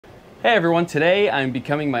Hey everyone, today I'm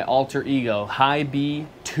becoming my alter ego,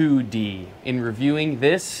 HyBee3D, in reviewing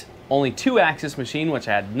this only 2-axis machine, which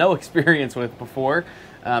I had no experience with before,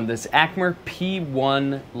 this ACMER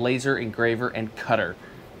P1 laser engraver and cutter.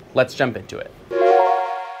 Let's jump into it.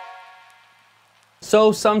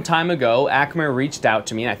 So some time ago, ACMER reached out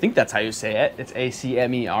to me, and I think that's how you say it. It's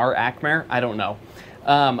ACMER, ACMER, I don't know.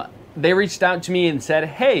 They reached out to me and said,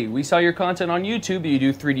 hey, we saw your content on YouTube, you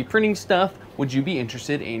do 3D printing stuff. Would you be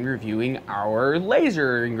interested in reviewing our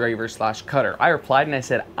laser engraver / cutter? I replied and I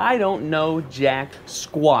said, I don't know jack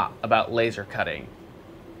squat about laser cutting.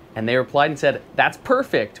 And they replied and said, that's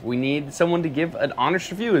perfect. We need someone to give an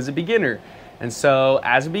honest review as a beginner. And so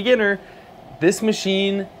as a beginner, this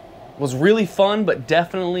machine was really fun, but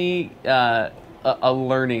definitely a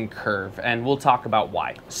learning curve, and we'll talk about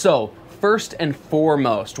why. So first and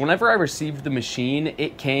foremost, whenever I received the machine,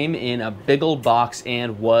 it came in a big old box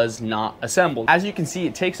and was not assembled. As you can see,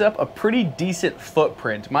 it takes up a pretty decent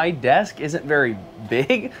footprint. My desk isn't very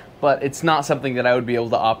big, but it's not something that I would be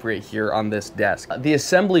able to operate here on this desk. The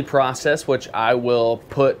assembly process, which I will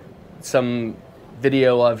put some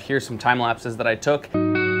video of here, some time lapses that I took.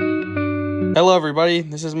 Hello everybody,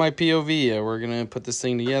 this is my POV. We're gonna put this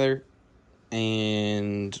thing together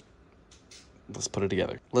and let's put it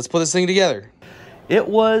together. Let's put this thing together. It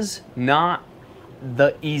was not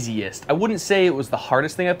the easiest. I wouldn't say it was the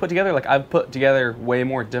hardest thing I put together. Like, I've put together way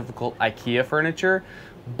more difficult IKEA furniture,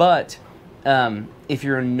 but if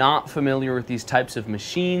you're not familiar with these types of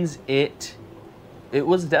machines, it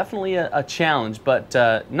was definitely a challenge, but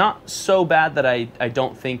not so bad that I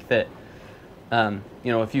don't think that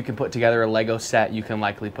you know, if you can put together a Lego set, you can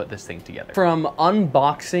likely put this thing together. From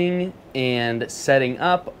unboxing and setting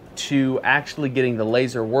up to actually getting the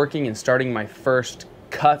laser working and starting my first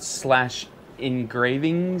cuts /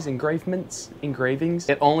 engravings,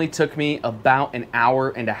 it only took me about an hour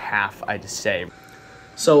and a half, I'd say.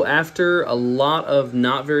 So after a lot of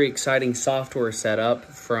not very exciting software setup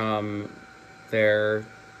from their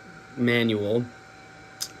manual,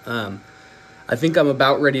 I think I'm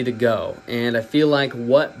about ready to go, and I feel like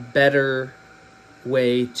what better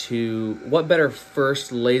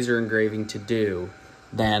first laser engraving to do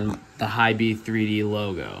than the HyBee3D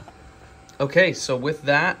logo. Okay, so with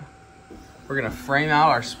that, we're gonna frame out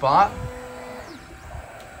our spot,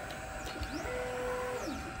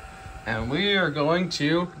 and we are going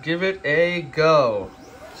to give it a go.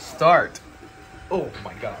 Start. Oh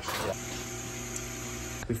my gosh.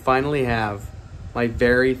 We finally have my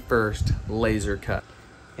very first laser cut.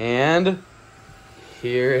 And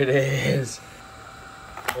here it is.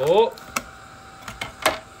 Oh.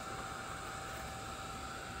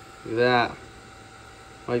 Look at that.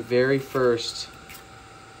 My very first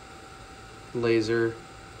laser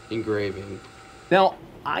engraving. Now,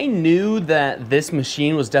 I knew that this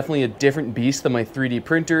machine was definitely a different beast than my 3D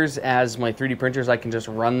printers. As my 3D printers, I can just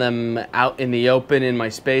run them out in the open in my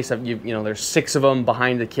space. You know, there's 6 of them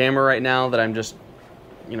behind the camera right now that I'm just,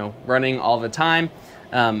 you know, running all the time.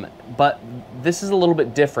 But this is a little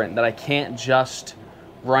bit different, that I can't just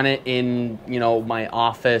run it in, you know, my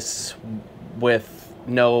office with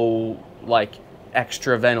no like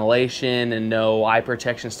extra ventilation and no eye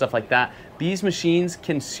protection, stuff like that. These machines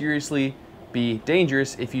can seriously be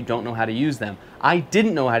dangerous if you don't know how to use them. I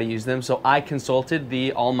didn't know how to use them, so I consulted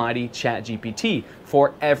the almighty ChatGPT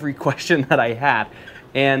for every question that I had.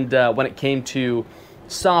 And when it came to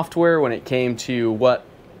software, when it came to what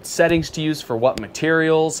settings to use for what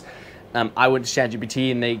materials, I went to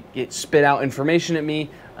ChatGPT and it spit out information at me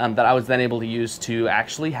that I was then able to use to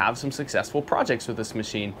actually have some successful projects with this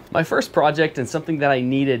machine. My first project, and something that I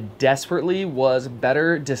needed desperately, was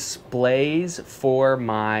better displays for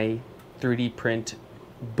my 3D print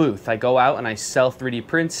booth. I go out and I sell 3D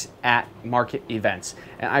prints at market events,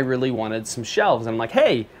 and I really wanted some shelves. I'm like,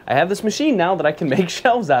 hey, I have this machine now that I can make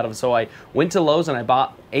shelves out of. So I went to Lowe's and I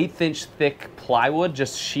bought 1/8-inch thick plywood,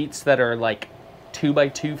 just sheets that are like 2 by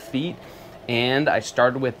 2 feet, and I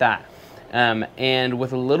started with that. And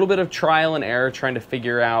with a little bit of trial and error, trying to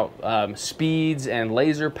figure out speeds and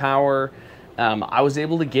laser power, I was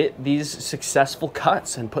able to get these successful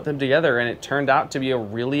cuts and put them together, and it turned out to be a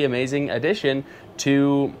really amazing addition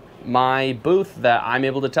to my booth, that I'm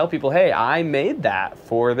able to tell people, hey, I made that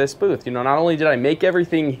for this booth. You know, not only did I make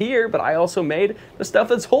everything here, but I also made the stuff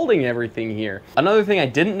that's holding everything here. Another thing I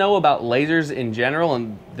didn't know about lasers in general,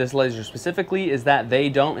 and this laser specifically, is that they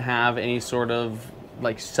don't have any sort of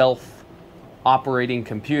like self-operating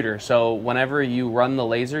computer. So whenever you run the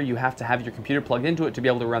laser, you have to have your computer plugged into it to be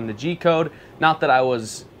able to run the G code. Not that I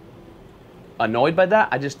was annoyed by that,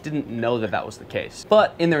 I just didn't know that that was the case.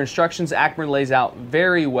 But in their instructions, ACMER lays out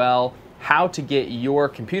very well how to get your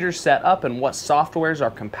computer set up and what softwares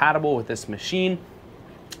are compatible with this machine,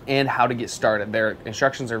 and how to get started. Their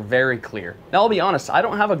instructions are very clear. Now, I'll be honest, I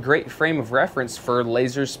don't have a great frame of reference for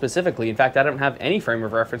lasers specifically. In fact, I don't have any frame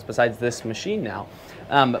of reference besides this machine now.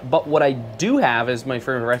 But what I do have is my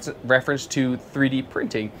frame of reference to 3D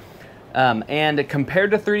printing. And compared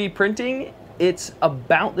to 3D printing, it's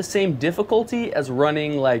about the same difficulty as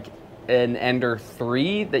running like an Ender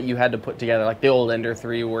 3 that you had to put together, like the old Ender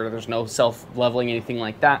 3 where there's no self-leveling, anything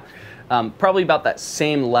like that. Probably about that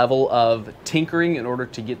same level of tinkering in order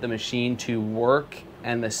to get the machine to work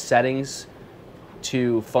and the settings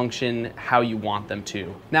to function how you want them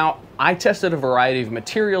to. Now, I tested a variety of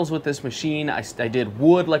materials with this machine. I did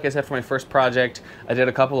wood, like I said, for my first project. I did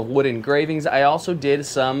a couple of wood engravings. I also did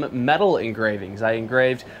some metal engravings. I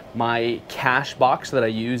engraved my cash box that I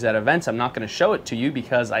use at events. I'm not going to show it to you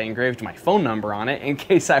because I engraved my phone number on it in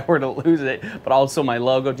case I were to lose it, but also my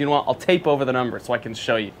logo. Do you know what? I'll tape over the number so I can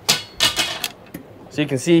show you. So you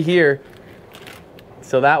can see here,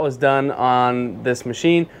 so that was done on this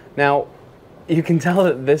machine. Now, you can tell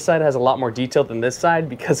that this side has a lot more detail than this side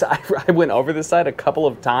because I went over this side a couple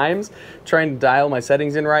of times trying to dial my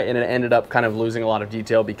settings in right, and it ended up kind of losing a lot of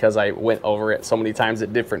detail because I went over it so many times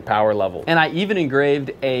at different power levels. And I even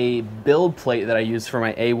engraved a build plate that I used for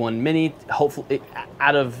my A1 Mini, hopefully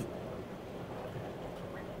out of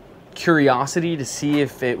curiosity to see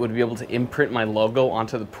if it would be able to imprint my logo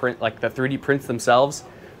onto the print, like the 3D prints themselves.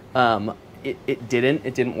 It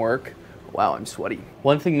didn't work. Wow, I'm sweaty.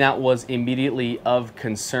 One thing that was immediately of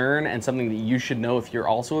concern and something that you should know if you're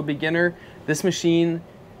also a beginner, this machine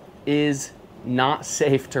is not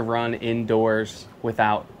safe to run indoors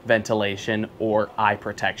without ventilation or eye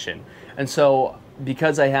protection. And so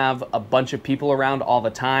because I have a bunch of people around all the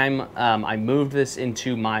time, I moved this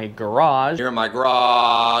into my garage. Here in my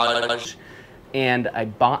garage. And I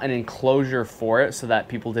bought an enclosure for it so that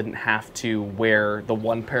people didn't have to wear the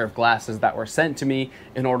one pair of glasses that were sent to me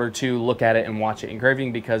in order to look at it and watch it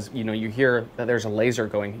engraving, because you know, you hear that there's a laser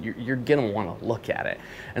going, you're gonna want to look at it.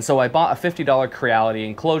 And so I bought a $50 Creality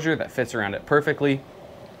enclosure that fits around it perfectly,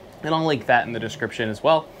 and I'll link that in the description as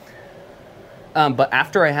well. But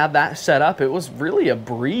after I had that set up, it was really a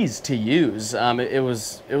breeze to use. It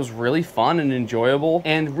was really fun and enjoyable.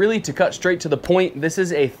 And really, to cut straight to the point, this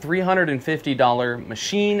is a $350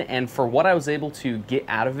 machine, and for what I was able to get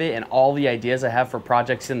out of it and all the ideas I have for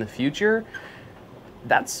projects in the future,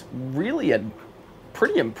 that's really a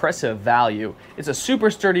pretty impressive value. It's a super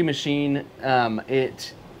sturdy machine.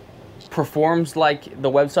 It performs like the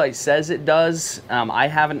website says it does. I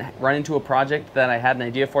haven't run into a project that I had an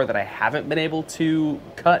idea for that I haven't been able to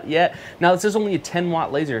cut yet. Now, this is only a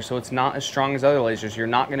 10-watt laser, so it's not as strong as other lasers. You're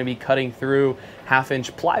not going to be cutting through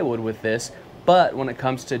half-inch plywood with this, but when it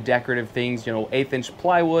comes to decorative things, you know, 1/8-inch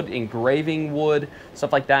plywood, engraving wood,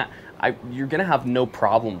 stuff like that, you're going to have no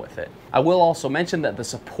problem with it. I will also mention that the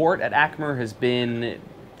support at ACMER has been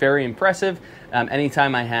very impressive.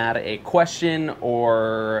 Anytime I had a question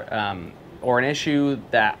or an issue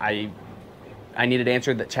that I needed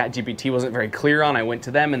answered that ChatGPT wasn't very clear on, I went to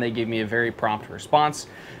them and they gave me a very prompt response.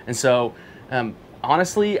 And so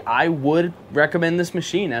honestly, I would recommend this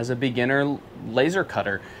machine as a beginner laser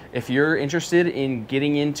cutter. If you're interested in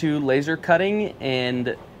getting into laser cutting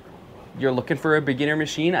and you're looking for a beginner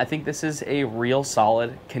machine, I think this is a real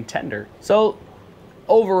solid contender. So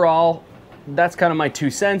overall, that's kind of my 2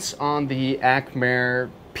 cents on the ACMER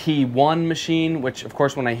P1 machine, which of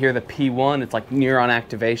course when I hear the P1, it's like neuron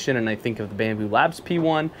activation and I think of the Bambu Labs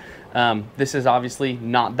P1. This is obviously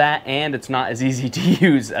not that, and it's not as easy to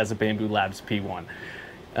use as a Bambu Labs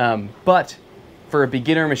P1. But for a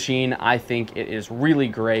beginner machine, I think it is really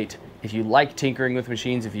great. If you like tinkering with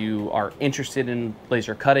machines, if you are interested in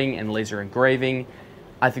laser cutting and laser engraving,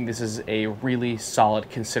 I think this is a really solid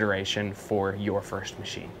consideration for your first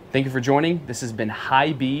machine. Thank you for joining. This has been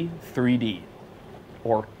HyBee3D,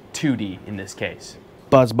 or 2D in this case.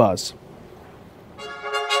 Buzz buzz.